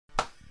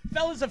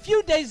Fellas, a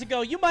few days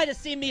ago, you might have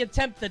seen me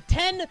attempt the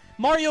 10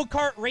 Mario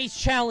Kart race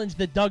challenge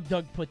that Doug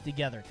put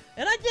together.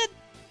 And I did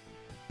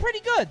pretty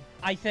good,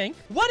 I think.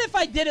 What if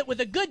I did it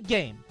with a good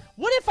game?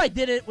 What if I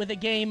did it with a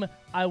game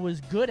I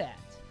was good at?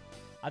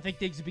 I think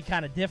things would be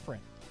kind of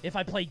different if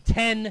I played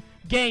 10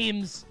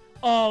 games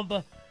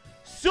of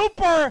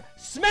Super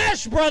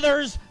Smash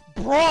Brothers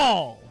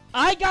Brawl.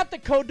 I got the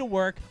code to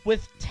work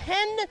with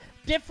 10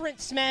 different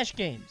Smash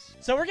games.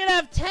 So we're gonna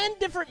have 10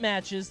 different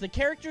matches. The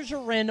characters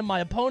are random. My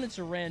opponents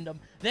are random.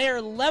 They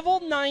are level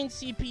 9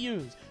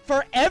 CPUs.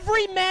 For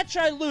every match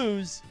I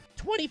lose,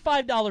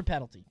 $25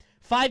 penalty.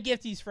 5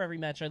 gifties for every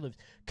match I lose.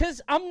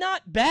 Because I'm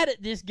not bad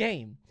at this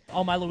game.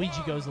 Oh, my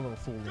Luigi goes a little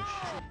foolish.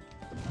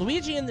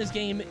 Luigi in this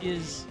game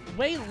is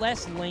way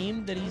less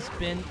lame than he's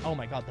been. Oh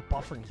my god, the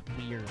buffering's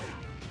weird.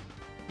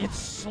 It's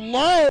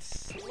slow.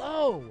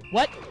 Slow.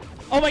 What?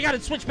 Oh my god,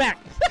 it switched back.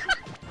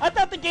 I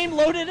thought the game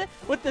loaded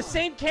with the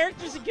same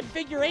characters and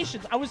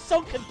configurations. I was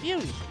so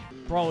confused.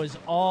 Bro is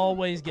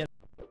always getting...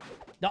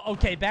 No,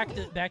 okay, back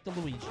to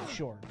Luigi.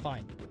 Sure,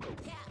 fine.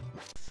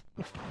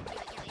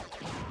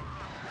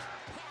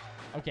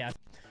 Okay.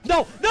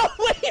 No,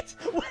 wait,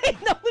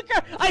 no, look,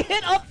 I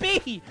hit up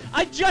B.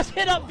 I just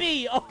hit up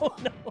B. Oh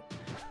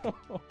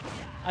no.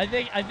 I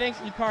think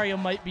Lucario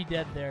might be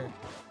dead there.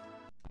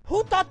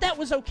 Who thought that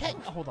was okay?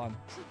 Oh, hold on.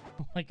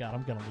 Oh my god,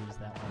 I'm gonna lose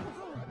that one.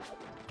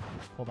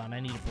 Hold on, I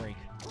need a break.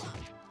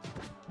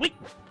 Wait!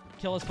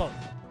 Kill us both.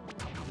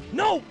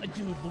 No!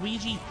 Dude,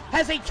 Luigi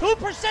has a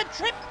 2%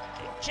 trip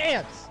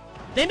chance!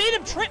 They made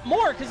him trip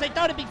more because they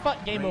thought it'd be fun.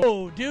 Game over.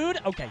 Oh, dude.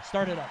 Okay,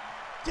 start it up.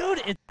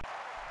 Dude,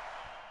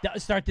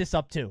 start this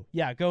up too.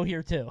 Yeah, go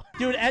here too.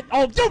 Dude,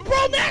 oh, dude,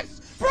 Bro Ness!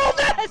 Bro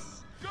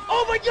Ness!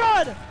 Oh my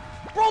god!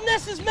 Bro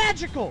Ness is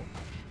magical!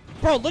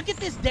 Bro, look at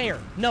this dare.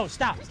 No,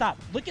 stop.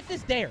 Look at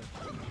this dare.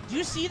 Do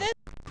you see this?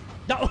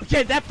 No,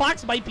 okay, that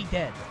fox might be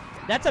dead.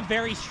 That's a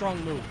very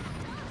strong move.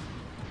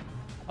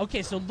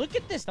 Okay, so look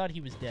at this. Thought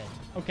he was dead.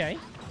 Okay.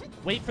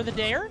 Wait for the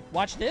dare.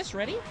 Watch this.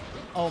 Ready?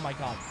 Oh my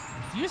god.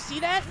 Do you see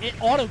that? It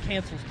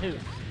auto-cancels too.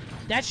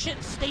 That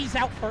shit stays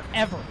out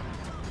forever.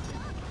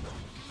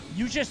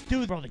 You just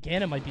do... Bro, the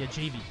Ganon might be a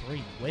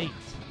JV3. Wait.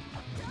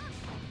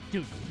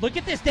 Dude, look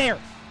at this dare.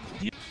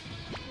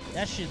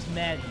 That shit's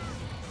mad easy.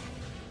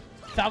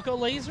 Falco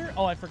laser?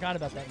 Oh, I forgot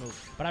about that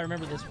move. But I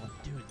remember this one.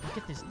 Dude, look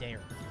at this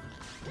dare.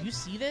 Do you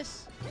see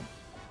this?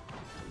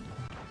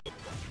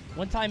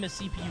 One time a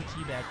CPU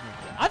teabag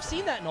move. I've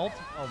seen that in ult.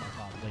 Oh my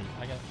god, wait.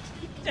 I got...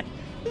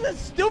 This is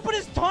the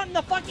stupidest taunt in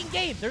the fucking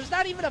game. There's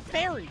not even a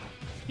fairy.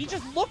 He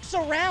just looks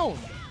around.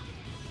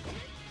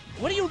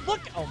 What do you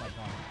look... Oh my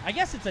god. I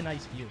guess it's a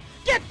nice view.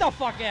 Get the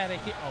fuck out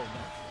of here. Oh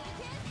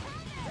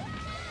no.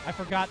 I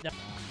forgot that.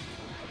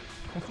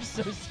 I'm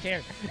so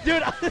scared.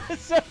 Dude,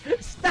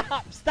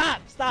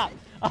 stop.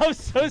 I'm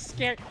so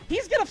scared.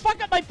 He's gonna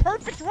fuck up my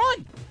perfect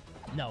run.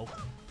 No.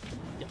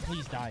 Yeah,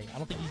 please die. I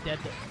don't think he's dead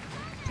though.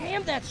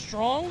 Damn, that's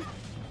strong.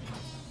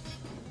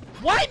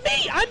 Why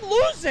me? I'm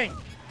losing.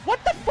 What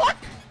the fuck?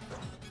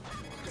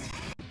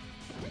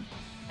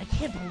 I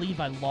can't believe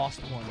I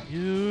lost one,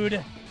 dude.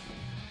 Oh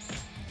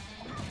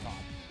my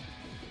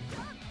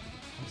god.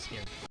 I'm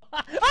scared.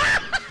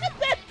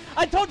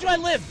 I told you I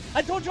live.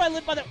 I told you I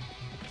live by the...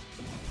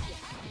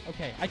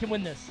 Okay, I can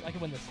win this.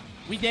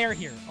 We dare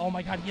here. Oh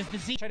my god, he has the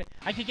Z.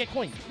 I could get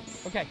coin.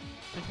 Okay,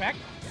 push back.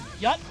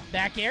 Yup,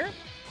 back air.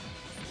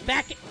 Oh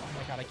my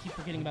god, I keep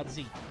forgetting about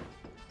Z.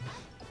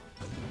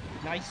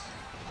 Nice.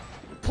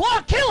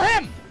 Claw, kill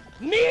him!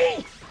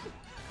 Me!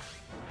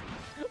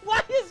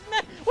 What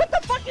the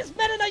fuck is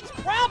Meta Knight's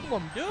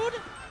problem, dude?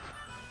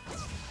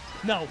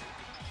 No.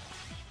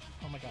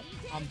 Oh my god,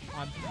 I'm...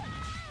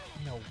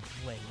 No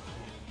way.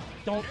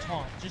 Don't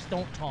taunt. Just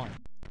don't taunt.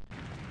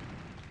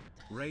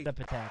 Up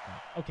attacking.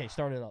 Okay,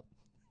 start it up.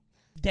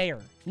 Dare.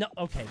 No,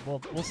 okay,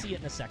 well, we'll see it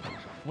in a second.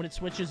 When it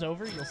switches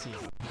over, you'll see it.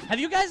 Have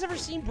you guys ever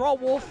seen Brawl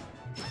Wolf?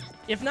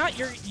 If not,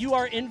 you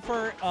are in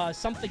for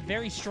something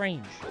very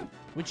strange,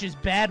 which is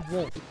Bad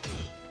Wolf.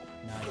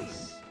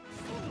 Nice.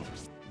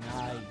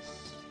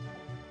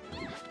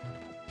 Oh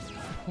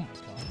my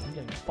god, I'm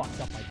getting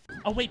fucked up.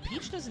 Oh wait,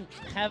 Peach doesn't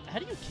have... How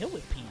do you kill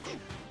with Peach?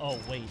 Oh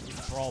wait,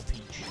 it's Brawl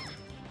Peach.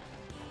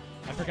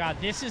 I forgot,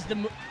 this is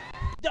the...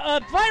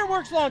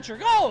 fireworks launcher,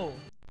 go!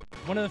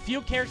 One of the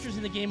few characters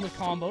in the game with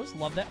combos.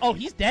 Love that. Oh,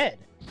 he's dead.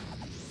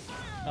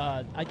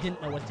 I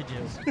didn't know what to do.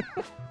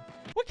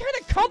 What kind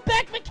of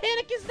comeback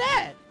mechanic is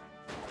that?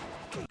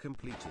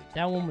 Completed.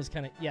 That one was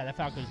kind of... Yeah, that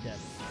Falco's dead.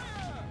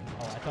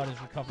 Oh, I thought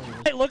his recovery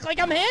was... It looked like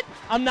I'm hit?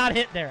 I'm not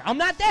hit there. I'm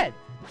not dead.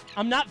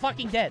 I'm not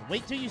fucking dead.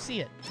 Wait till you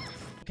see it.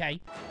 Okay.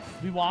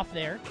 We waft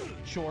there.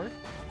 Sure.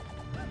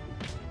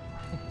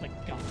 Oh my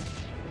god.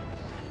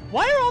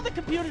 Why are all the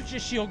computers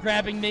just shield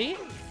grabbing me?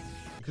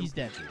 He's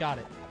dead. Got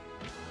it.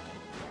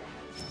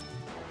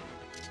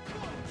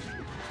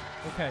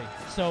 Okay,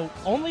 so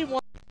only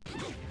one...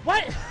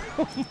 What?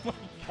 Oh my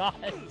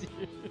god,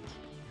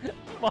 dude.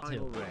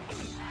 Final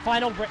race.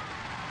 Final race.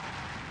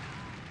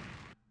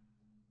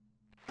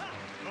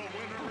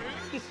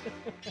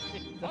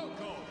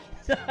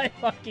 I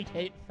fucking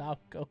hate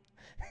Falco.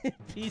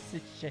 Piece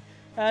of shit.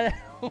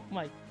 Oh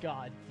my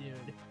god,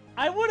 dude.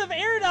 I would have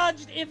air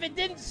dodged if it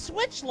didn't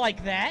switch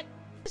like that.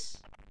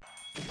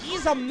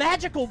 He's a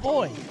magical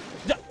boy.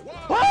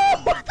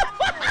 Oh, what the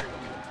fuck?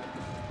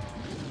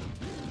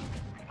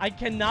 I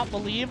cannot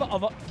believe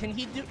can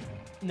he do?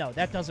 No,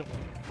 that doesn't work.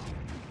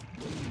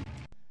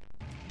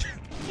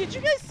 Did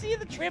you guys see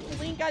the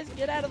trampoline guys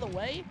get out of the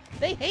way?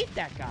 They hate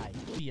that guy.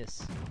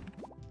 Yes.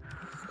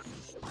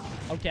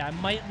 Okay, I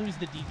might lose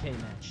the DK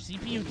match.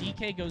 CPU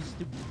DK goes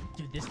to...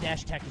 Dude, this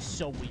dash attack is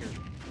so weird.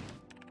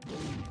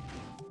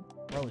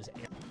 Bro is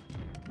air.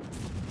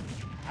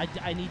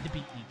 I need to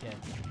beat DK.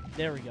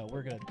 There we go.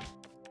 We're good.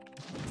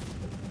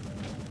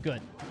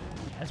 Good.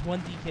 That's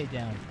one DK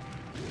down.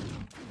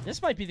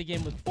 This might be the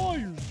game with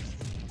fires.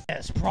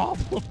 Yes,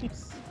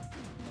 problems.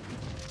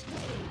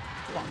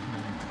 Fuck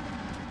me.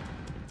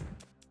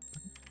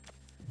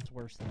 It's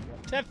worse than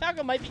that.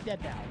 Falcon might be dead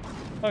now.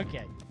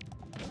 Okay.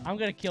 I'm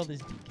gonna kill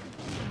this DK.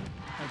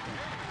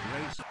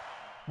 Okay.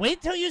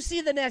 Wait till you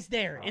see the nest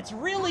there. It's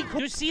really cool.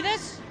 Do you see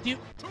this? Do you...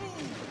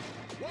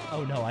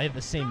 Oh no, I have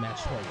the same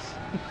match twice.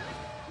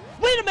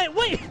 Wait a minute,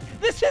 wait!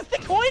 This is the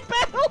coin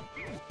battle?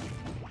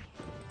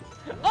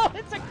 Oh,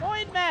 it's a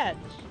coin match!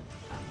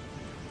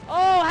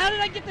 Oh, how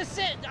did I get the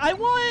sit? I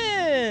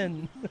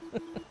won!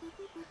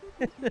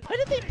 Why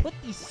did they put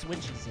these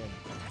switches in?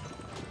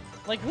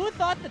 Like, who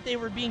thought that they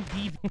were being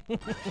deep?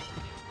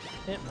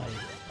 It might.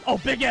 Oh,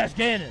 big ass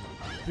cannon!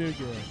 Big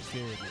ass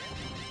cannon.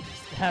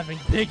 Having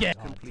big ass.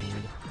 Oh, dude.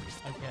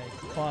 Okay,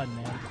 fun,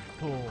 man.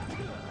 Cool.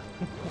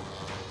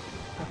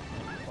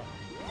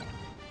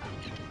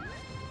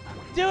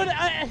 Dude,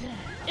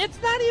 it's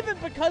not even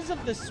because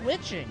of the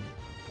switching.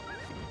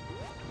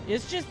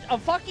 It's just a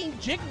fucking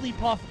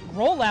Jigglypuff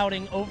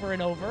rollouting over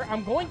and over.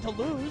 I'm going to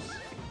lose.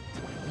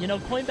 You know,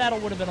 coin battle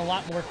would have been a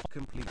lot more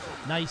fun.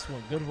 Nice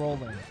one. Good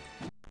rolling.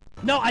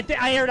 No, I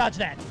air dodged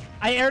that.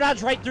 I air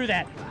dodged right through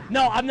that.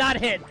 No, I'm not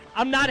hit.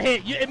 I'm not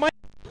hit. It might.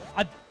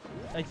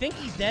 I think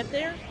he's dead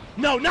there.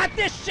 No, not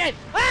this shit.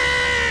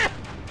 Ah!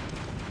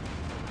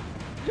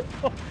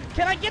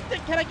 Can I get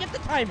the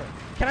timer?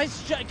 Can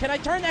I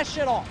turn that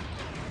shit off?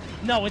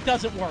 No, it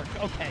doesn't work.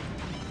 Okay.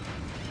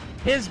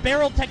 His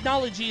barrel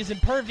technology is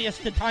impervious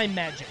to time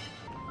magic.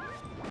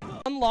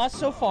 One loss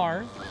so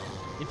far,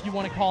 if you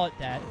want to call it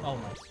that. Oh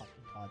my fucking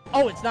god.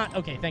 Oh, it's not.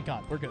 Okay, thank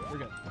god. We're good. We're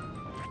good.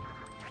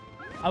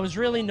 I was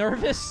really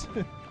nervous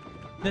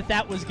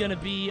that was gonna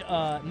be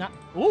not.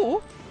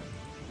 Ooh.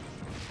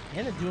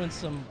 Anna doing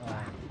some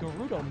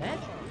Gerudo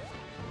magic.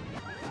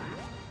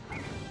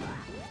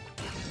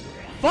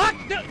 Fuck!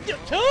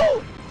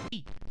 Two!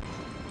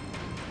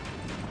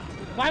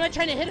 Why am I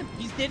trying to hit him?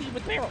 He's Diddy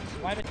with barrels.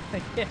 Why am I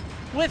trying to hit him?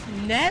 With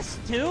Ness,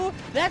 too?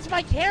 That's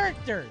my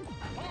character!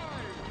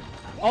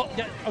 Oh,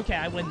 okay,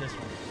 I win this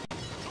one.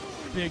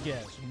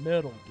 Big-ass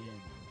metal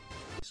game.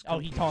 Oh,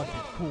 he taunted.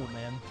 Cool,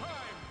 man.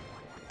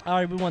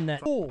 Alright, we won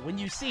that. Cool, when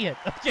you see it.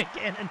 Okay,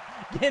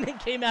 Ganon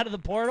came out of the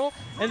portal,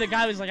 and the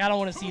guy was like, I don't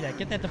want to see that.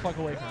 Get that the fuck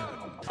away from me.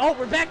 Oh,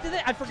 we're back to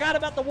that. I forgot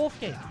about the wolf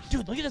game.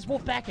 Dude, look at this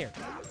wolf back here.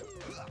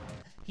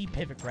 He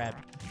pivot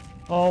grabbed.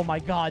 Oh my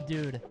god,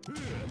 dude.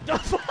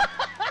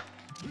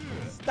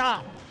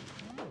 Stop.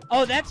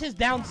 Oh, that's his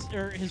down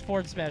or his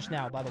forward smash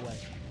now, by the way.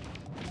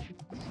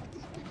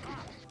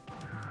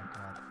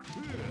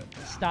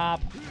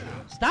 Stop.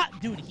 Stop,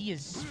 dude. He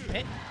is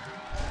spit.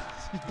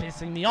 He's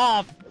pissing me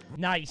off.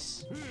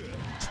 Nice.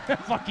 I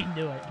fucking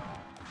knew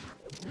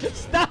it.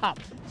 Stop.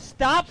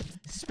 Stop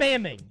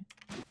spamming.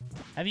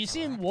 Have you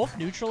seen Wolf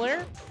Neutral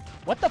Air?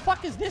 What the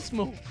fuck is this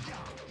move?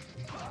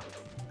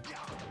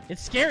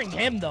 It's scaring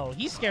him, though.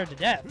 He's scared to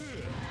death.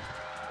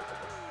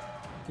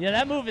 Yeah,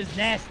 that move is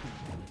nasty.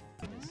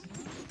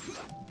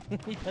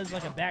 He does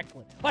like a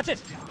backflip. Watch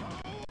it!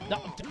 No,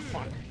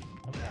 fuck.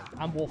 Okay,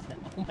 I'm Wolf now.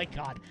 Oh my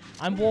god.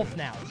 I'm Wolf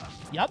now.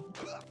 Yup.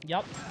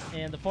 Yup.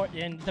 And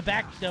the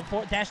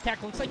dash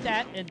attack looks like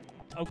that, and...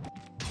 Oh.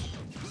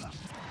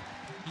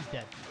 He's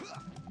dead.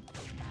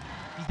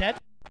 He's dead?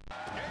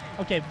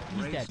 Okay,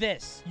 he's dead.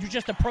 This. You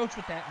just approach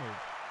with that move.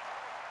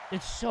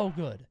 It's so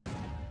good.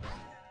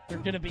 You're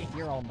gonna be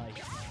here all night.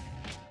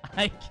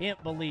 I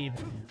can't believe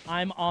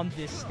I'm on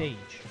this stage.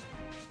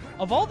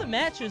 Of all the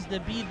matches to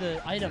be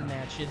the item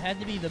match, it had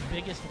to be the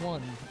biggest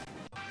one.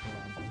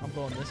 I'm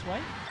going this way?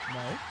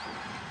 No.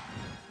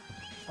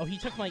 Oh, he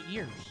took my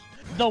ears.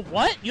 The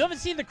what? You haven't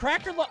seen the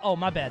cracker? Oh,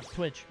 my bad.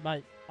 Twitch.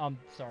 I'm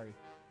sorry.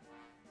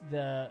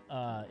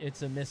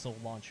 It's a missile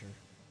launcher.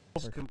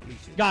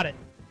 Got it.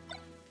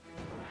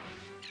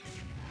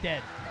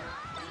 Dead.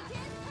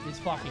 It's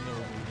fucking over,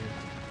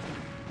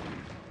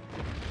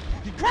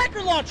 dude.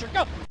 Cracker launcher,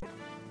 go!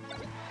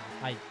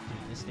 Dude,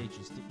 this stage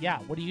is... Yeah,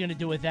 what are you gonna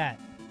do with that?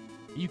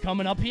 Are you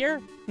coming up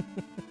here?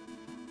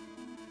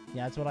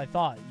 Yeah, that's what I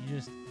thought. You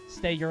just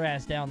stay your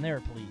ass down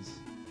there, please.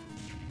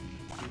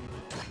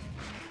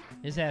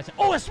 His ass...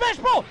 Oh, a smash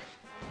ball!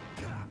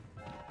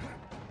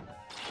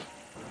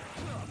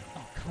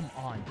 Oh, come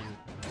on, dude.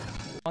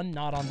 Fun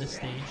not on this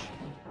stage.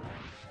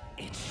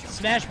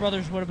 Smash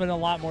Brothers would have been a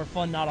lot more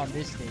fun not on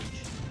this stage.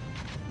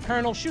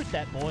 Colonel, shoot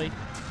that boy.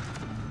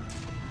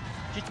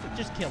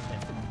 Just kill him.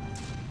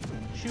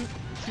 Shoot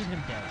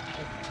him dead.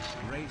 Okay.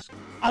 Race.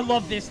 I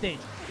love this stage.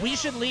 We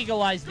should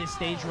legalize this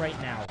stage right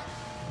now.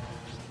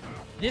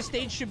 This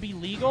stage should be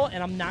legal,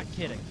 and I'm not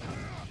kidding.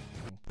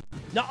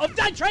 No,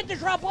 I tried to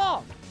drop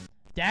off!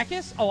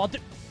 Dacus? Oh, I'll do...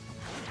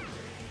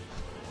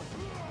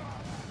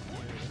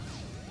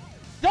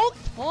 Don't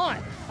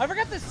taunt! I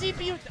forgot the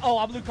CPU... Oh,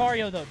 I'm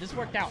Lucario, though. This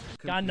worked out.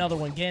 Got another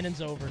one.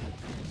 Ganon's over.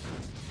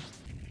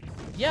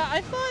 Yeah,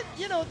 I thought,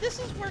 you know, this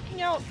is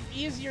working out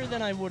easier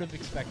than I would have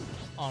expected,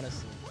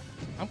 honestly.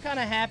 I'm kind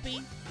of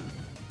happy.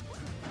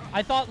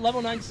 I thought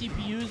level 9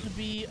 CPUs would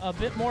be a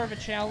bit more of a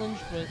challenge,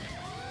 but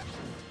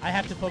I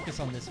have to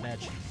focus on this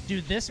match.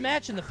 Dude, this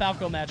match and the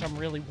Falco match I'm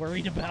really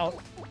worried about.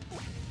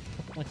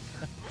 Oh my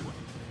God.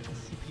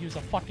 The CPU's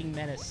a fucking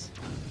menace.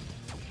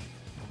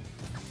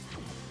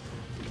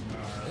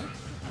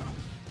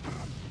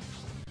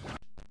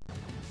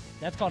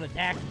 That's called a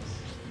Dacus.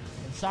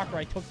 And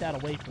Sakurai took that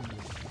away from you.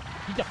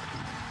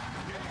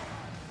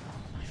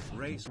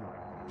 Race.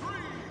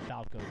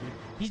 Falco, dude.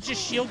 He's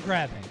just shield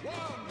grabbing.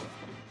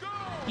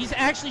 He's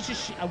actually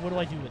just what do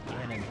I do with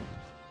Ganon?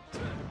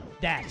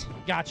 That.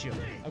 Got you.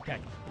 Okay.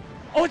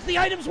 Oh, it's the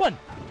items one!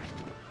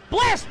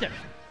 Blast him!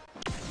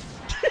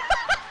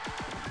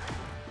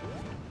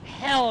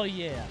 Hell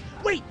yeah.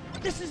 Wait!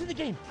 This isn't the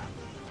game!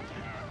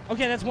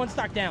 Okay, that's one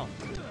stock down.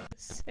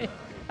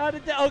 How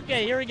did that...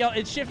 Okay, here we go.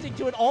 It's shifting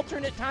to an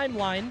alternate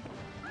timeline.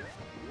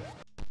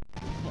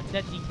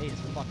 That DK is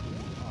fucking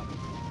awesome.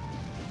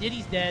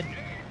 Diddy's dead.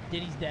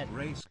 Diddy's dead.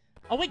 Race.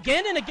 Oh, wait,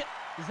 Ganon again.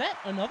 Is that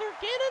another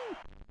Ganon?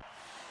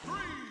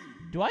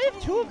 Do I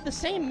have two of the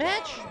same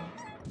match?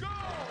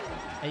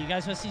 Hey, you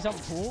guys want to see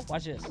something cool?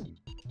 Watch this.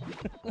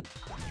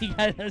 You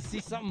guys want to see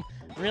something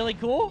really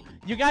cool?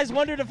 You guys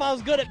wondered if I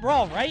was good at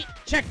Brawl, right?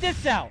 Check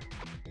this out.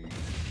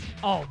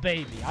 Oh,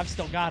 baby. I've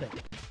still got it.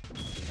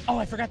 Oh,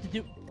 I forgot to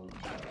do...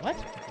 What?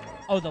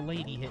 Oh, the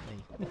lady hit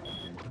me.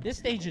 This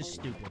stage is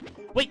stupid.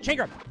 Wait,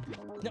 Changer!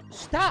 No,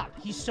 stop!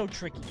 He's so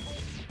tricky.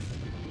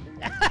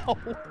 Ow!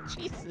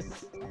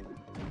 Jesus.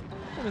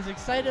 I was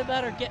excited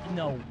about her getting...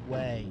 No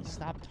way.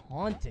 Stop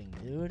taunting,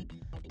 dude.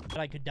 But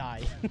I could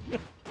die.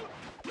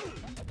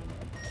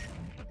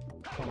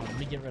 Hold on, let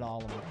me get rid of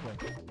all of them real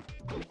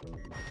quick.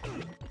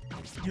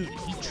 Dude,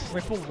 he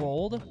triple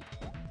rolled?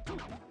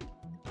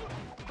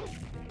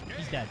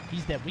 He's dead.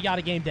 He's dead. We got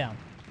a game down.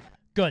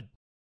 Good.